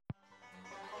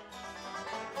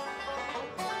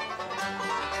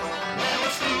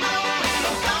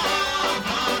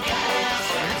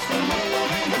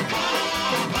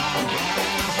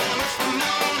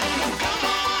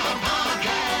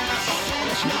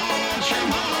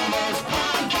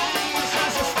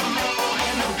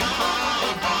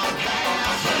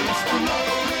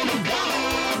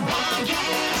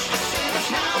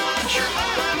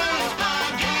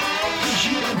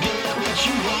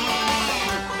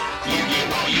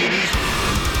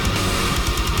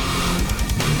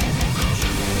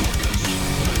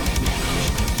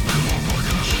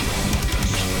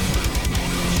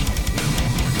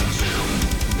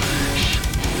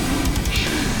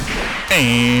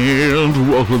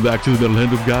And welcome back to the Metal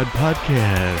Hand of God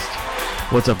podcast.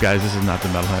 What's up, guys? This is not the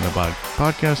Metal Hand of God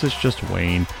podcast. It's just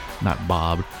Wayne, not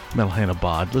Bob. Metal Hand of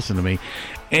Bod. Listen to me.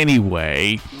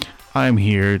 Anyway, I'm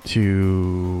here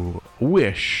to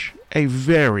wish a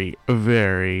very,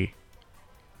 very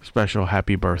special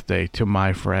happy birthday to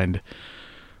my friend,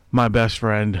 my best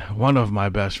friend, one of my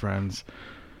best friends,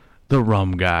 the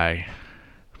Rum Guy.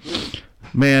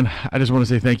 Man, I just want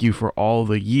to say thank you for all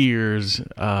the years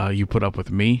you put up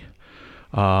with me.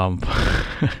 All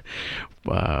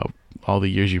the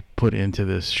years you put into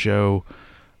this show.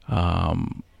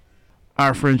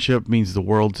 Our friendship means the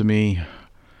world to me.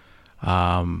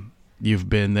 You've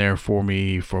been there for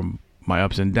me from my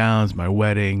ups and downs, my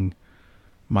wedding,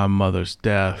 my mother's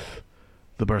death,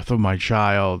 the birth of my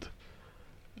child,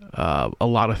 a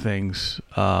lot of things.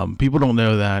 People don't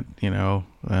know that, you know.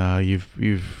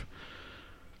 You've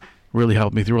really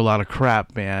helped me through a lot of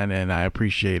crap, man, and I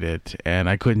appreciate it. And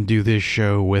I couldn't do this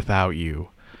show without you.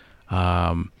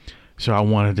 So I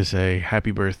wanted to say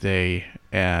happy birthday,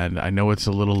 and I know it's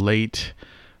a little late,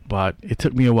 but it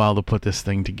took me a while to put this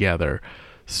thing together.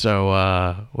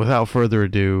 So without further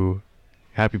ado,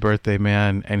 happy birthday,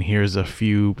 man, and here's a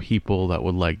few people that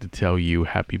would like to tell you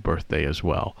happy birthday as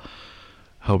well.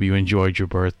 Hope you enjoyed your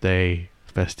birthday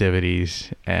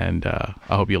festivities, and I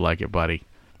hope you like it, buddy.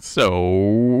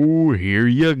 So, here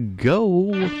you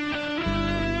go.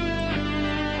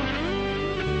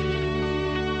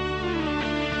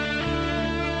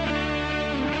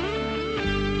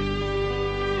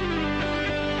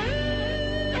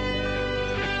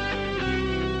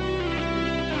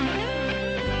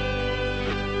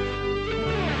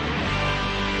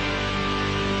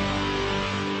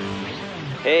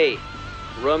 Hey,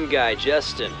 Rum Guy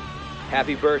Justin.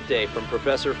 Happy birthday from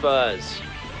Professor Fuzz.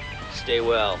 Stay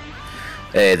well.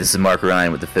 Hey, this is Mark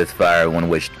Ryan with the Fifth Fire. I want to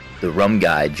wish the Rum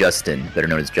Guy, Justin, better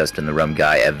known as Justin the Rum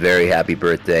Guy, a very happy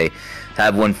birthday.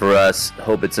 Have one for us.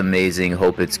 Hope it's amazing.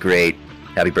 Hope it's great.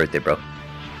 Happy birthday, bro.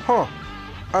 Huh.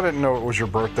 I didn't know it was your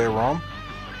birthday, Rum.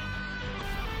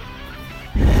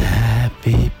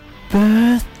 Happy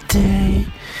birthday,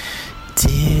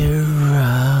 dear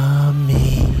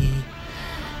Rummy.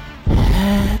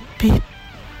 Happy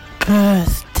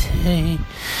birthday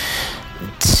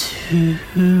to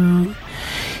you.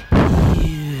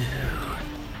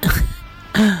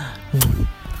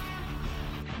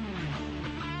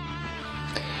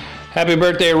 Happy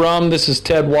birthday, Rum. This is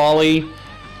Ted Wally.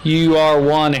 You are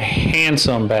one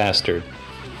handsome bastard.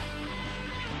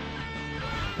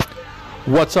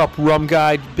 What's up, Rum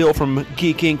Guy? Bill from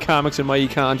Geek Inc. Comics and My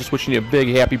Econ, just wishing you a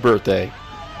big happy birthday.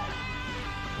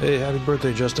 Hey, happy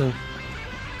birthday, Justin.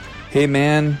 Hey,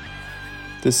 man.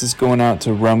 This is going out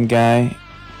to Rum Guy.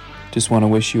 Just want to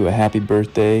wish you a happy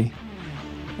birthday,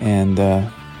 and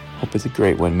hope it's a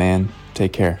great one, man.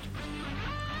 Take care.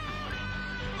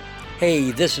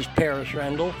 Hey, this is Paris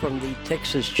Randall from the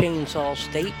Texas Chainsaw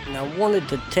State, and I wanted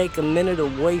to take a minute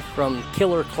away from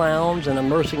killer clowns and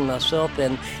immersing myself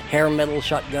in hair metal,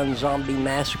 shotgun zombie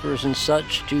massacres and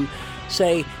such to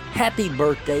say happy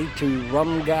birthday to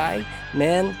Rum Guy.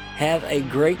 Man, have a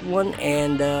great one,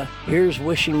 and here's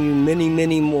wishing you many,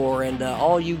 many more. And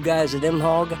all you guys at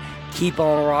MHOG, keep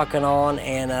on rocking on,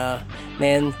 and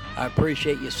man, I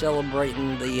appreciate you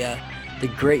celebrating the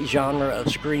great genre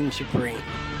of Scream Supreme.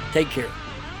 Take care.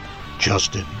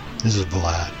 Justin, this is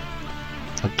Vlad.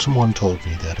 Someone told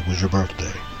me that it was your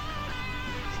birthday.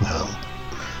 Well,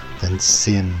 then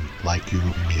sin like you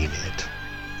mean it.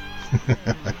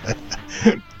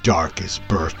 Darkest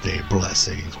birthday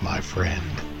blessings, my friend.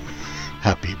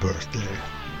 Happy birthday.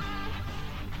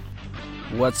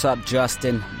 What's up,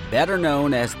 Justin? Better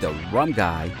known as the Rum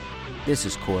Guy. This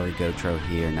is Corey Gotro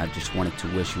here, and I just wanted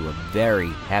to wish you a very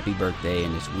happy birthday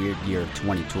in this weird year of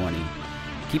 2020.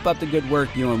 Keep up the good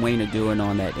work you and Wayne are doing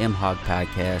on that MHOG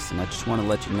podcast, and I just want to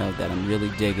let you know that I'm really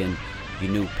digging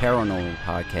your new Paranormal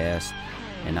podcast,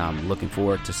 and I'm looking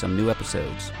forward to some new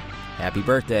episodes. Happy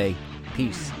birthday.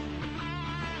 Peace.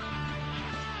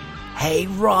 Hey,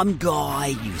 Rum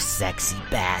Guy, you sexy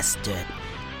bastard.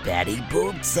 Betty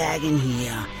Boop Sagan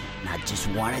here, and I just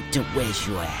wanted to wish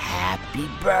you a happy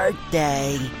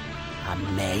birthday. I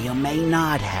may or may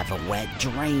not have a wet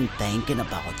dream thinking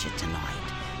about you tonight,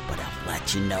 but I'll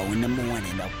let you know in the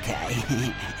morning, okay?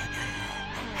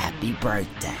 Happy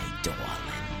birthday, darling.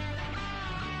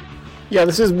 Yeah,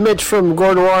 this is Mitch from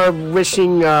Gordwar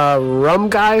wishing Rum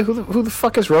Guy. Who the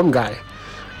fuck is Rum Guy?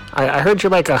 I heard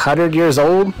you're like 100 years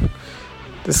old.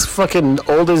 This fucking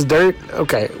old as dirt.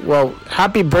 Okay, well,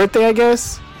 happy birthday, I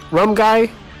guess. Rum Guy?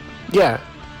 Yeah,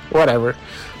 whatever.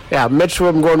 Yeah, Mitch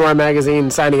from Gordwar Magazine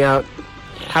signing out.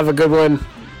 Have a good one.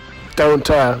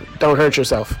 don't hurt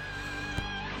yourself.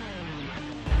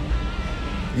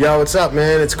 Yo, what's up,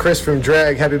 man? It's Chris from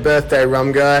Drag. Happy birthday,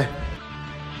 Rum Guy.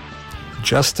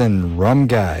 Justin, Rum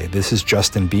Guy. This is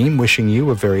Justin Beam wishing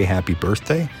you a very happy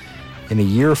birthday. In a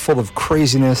year full of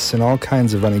craziness and all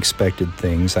kinds of unexpected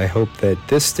things, I hope that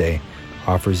this day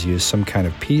offers you some kind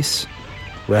of peace,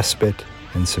 respite,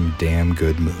 and some damn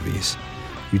good movies.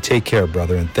 You take care,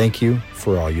 brother, and thank you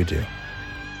for all you do.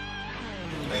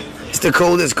 It's the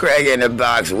coldest crack in the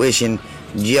box wishing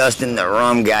Justin the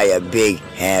Rum Guy a big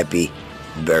happy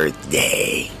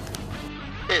birthday.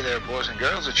 Hey there, boys and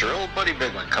girls. It's your old buddy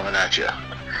Big One coming at you.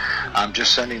 I'm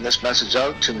just sending this message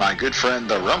out to my good friend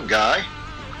the Rum Guy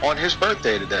on his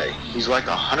birthday today. He's like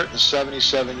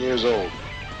 177 years old.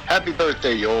 Happy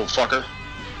birthday, you old fucker.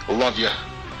 Love you.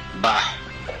 Bye.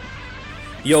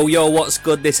 Yo, what's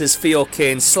good? This is Theo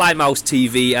Kane, Slimehouse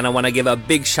TV, and I want to give a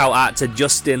big shout out to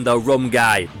Justin the Rum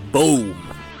Guy. Boom!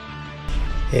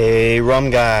 Hey, Rum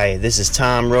Guy. This is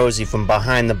Tom Rosie from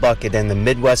Behind the Bucket and the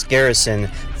Midwest Garrison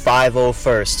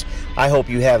 501st. I hope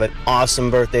you have an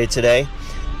awesome birthday today.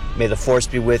 May the force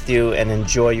be with you and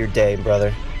enjoy your day,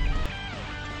 brother.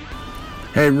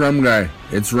 Hey, Rum Guy.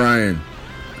 It's Ryan.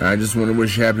 I just want to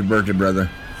wish you happy birthday, brother.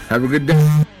 Have a good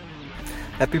day.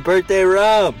 Happy birthday,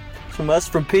 Rum. From us,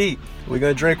 from Pete. We're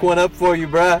gonna drink one up for you,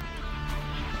 bruh.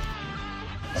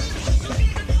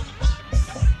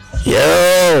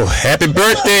 Yo, happy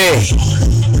birthday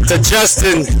to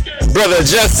Justin, brother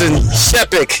Justin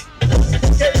Shepik.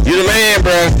 You the man,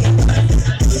 bro.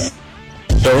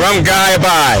 The Rum Guy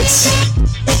abides.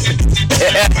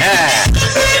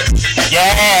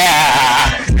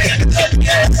 Yeah.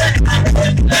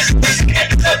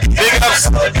 Big ups,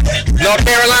 North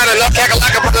Carolina, North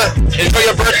Kakalaka, brother. Enjoy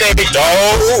your birthday, big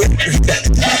dog.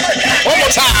 One more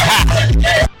time.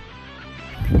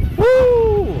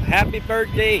 Woo! Happy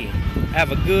birthday.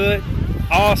 Have a good,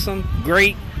 awesome,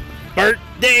 great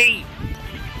birthday.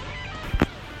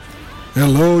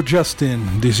 Hello,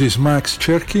 Justin. This is Max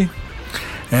Cherky,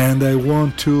 and I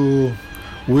want to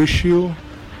wish you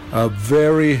a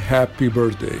very happy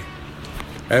birthday.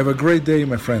 Have a great day,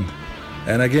 my friend.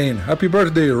 And again, happy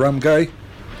birthday, Rum Guy.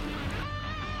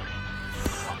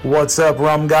 What's up,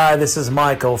 Rum Guy? This is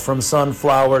Michael from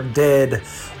Sunflower Dead,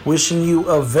 wishing you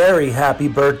a very happy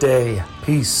birthday.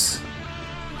 Peace.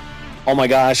 Oh my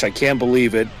gosh, I can't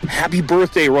believe it. Happy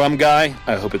birthday, Rum Guy.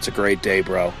 I hope it's a great day,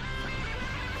 bro.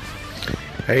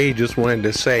 Hey, just wanted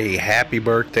to say happy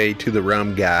birthday to the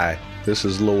Rum Guy. This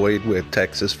is Lloyd with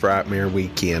Texas Frightmare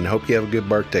Weekend. Hope you have a good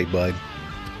birthday, bud.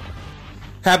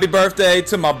 Happy birthday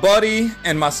to my buddy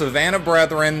and my Savannah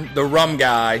brethren, the Rum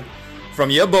Guy, from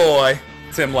your boy,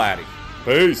 Tim Laddie.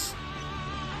 Peace.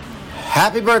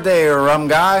 Happy birthday, Rum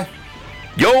Guy.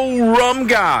 Yo, Rum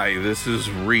Guy. This is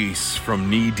Reese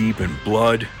from Knee Deep in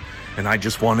Blood, and I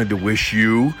just wanted to wish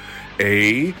you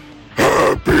a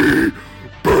happy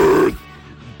birthday,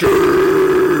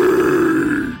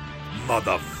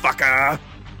 motherfucker.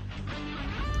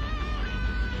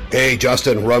 Hey,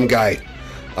 Justin, Rum Guy.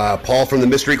 Paul from the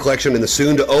Mystery Collection and the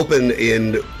soon to open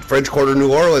in French Quarter,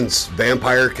 New Orleans,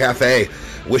 Vampire Cafe.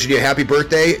 Wishing you a happy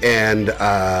birthday and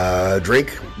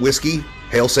drink whiskey.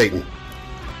 Hail Satan.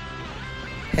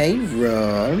 Hey,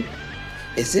 Rum.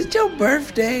 Is it your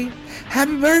birthday?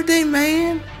 Happy birthday,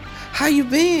 man. How you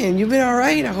been? You been all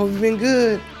right? I hope you been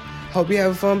good. Hope you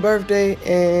have a fun birthday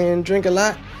and drink a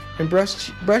lot and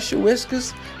brush your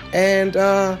whiskers and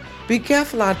be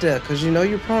careful out there because you know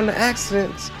you're prone to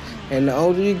accidents. And the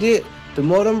older you get, the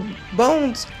more them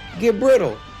bones get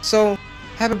brittle. So,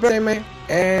 happy birthday, man,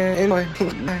 and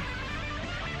enjoy.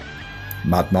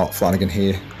 Mad Mark Flanagan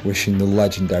here, wishing the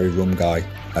legendary Rum Guy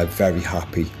a very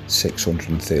happy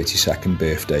 632nd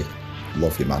birthday.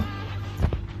 Love you, man.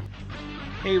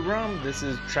 Hey, Rum, this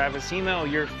is Travis Hemo,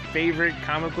 your favorite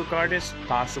comic book artist,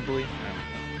 possibly.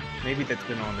 Maybe that's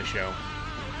been on the show.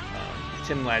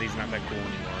 Tim Laddie's not that cool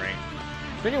anymore, right?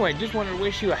 But anyway, just wanted to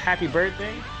wish you a happy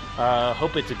birthday.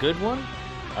 Hope it's a good one,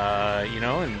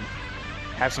 and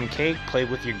have some cake, play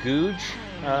with your googe.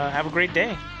 Have a great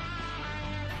day.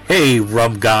 Hey,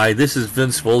 Rum Guy, this is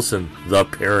Vince Wilson, the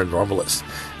Paranormalist.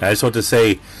 And I just want to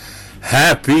say,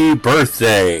 happy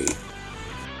birthday.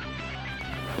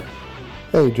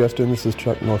 Hey, Justin, this is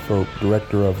Chuck Norfolk,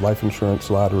 Director of Life Insurance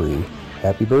Lottery.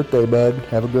 Happy birthday, bud.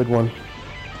 Have a good one.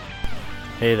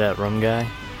 Hey, that Rum Guy.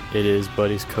 It is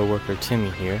Buddy's coworker Timmy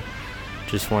here.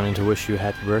 Just wanting to wish you a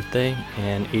happy birthday,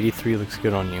 and 83 looks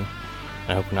good on you.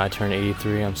 I hope when I turn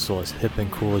 83, I'm still as hip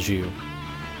and cool as you.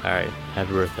 Alright,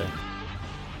 happy birthday.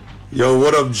 Yo,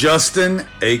 what up, Justin,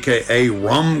 a.k.a.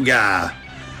 Rum Guy?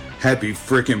 Happy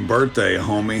frickin' birthday,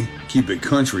 homie. Keep it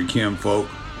country, kinfolk.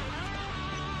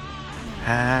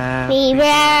 Happy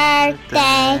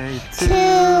birthday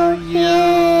to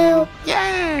you.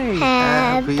 Yay!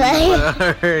 Happy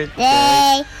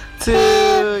birthday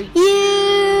to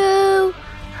you.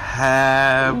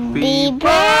 Happy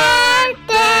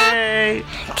birthday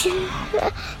to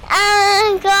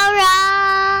Uncle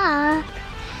Rob.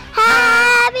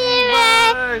 Happy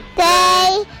birthday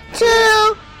to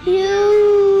you.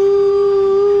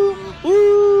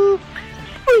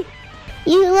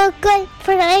 You look good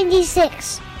for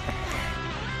 96.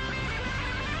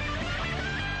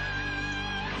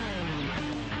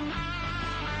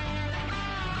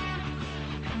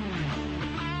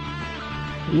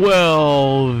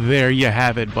 Well, there you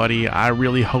have it, buddy. I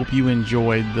really hope you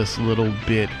enjoyed this little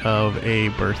bit of a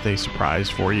birthday surprise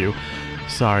for you.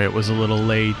 Sorry it was a little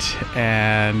late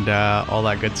and all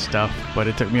that good stuff, but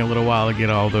it took me a little while to get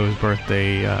all those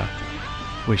birthday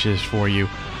wishes for you.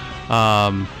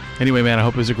 Anyway, man, I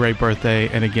hope it was a great birthday.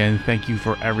 And again, thank you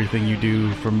for everything you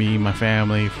do for me, my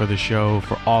family, for the show,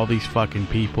 for all these fucking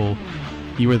people.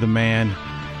 You were the man.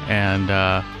 And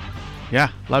yeah,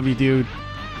 love you, dude.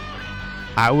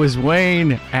 I was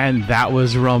Wayne, and that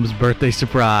was Rum's birthday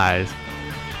surprise.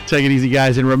 Take it easy,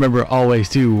 guys, and remember always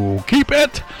to keep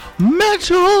it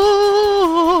metal.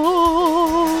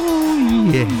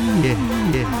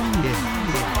 Yeah.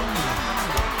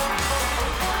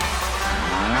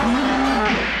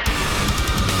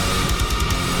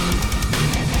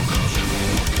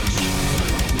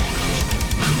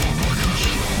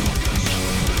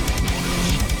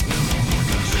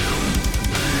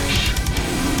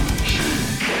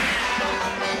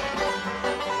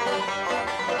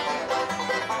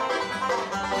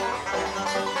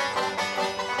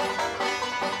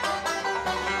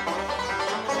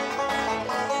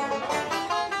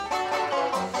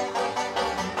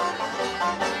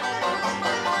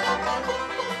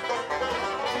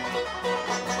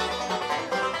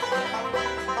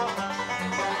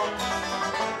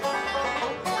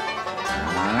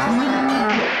 Bye.